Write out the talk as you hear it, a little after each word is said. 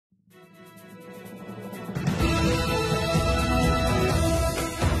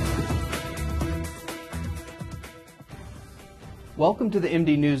Welcome to the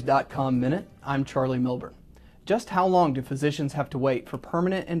MDnews.com Minute. I'm Charlie Milburn. Just how long do physicians have to wait for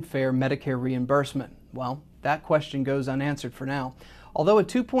permanent and fair Medicare reimbursement? Well, that question goes unanswered for now. Although a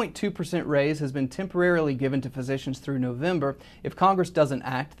 2.2% raise has been temporarily given to physicians through November, if Congress doesn't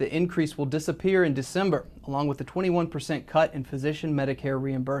act, the increase will disappear in December, along with the 21% cut in physician Medicare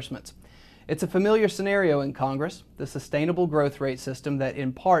reimbursements. It's a familiar scenario in Congress. The sustainable growth rate system that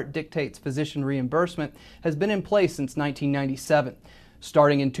in part dictates physician reimbursement has been in place since 1997.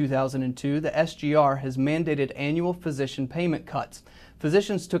 Starting in 2002, the SGR has mandated annual physician payment cuts.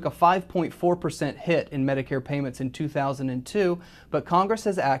 Physicians took a 5.4% hit in Medicare payments in 2002, but Congress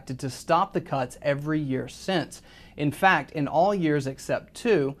has acted to stop the cuts every year since. In fact, in all years except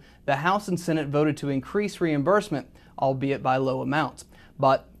two, the House and Senate voted to increase reimbursement, albeit by low amounts.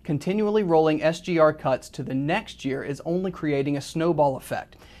 But continually rolling SGR cuts to the next year is only creating a snowball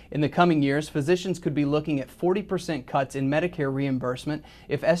effect. In the coming years, physicians could be looking at 40% cuts in Medicare reimbursement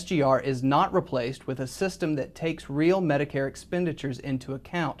if SGR is not replaced with a system that takes real Medicare expenditures into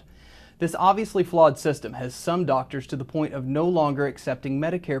account. This obviously flawed system has some doctors to the point of no longer accepting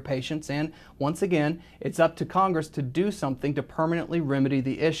Medicare patients, and once again, it's up to Congress to do something to permanently remedy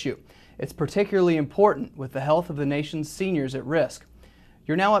the issue. It's particularly important with the health of the nation's seniors at risk.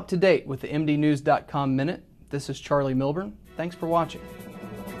 You're now up to date with the MDnews.com Minute. This is Charlie Milburn. Thanks for watching.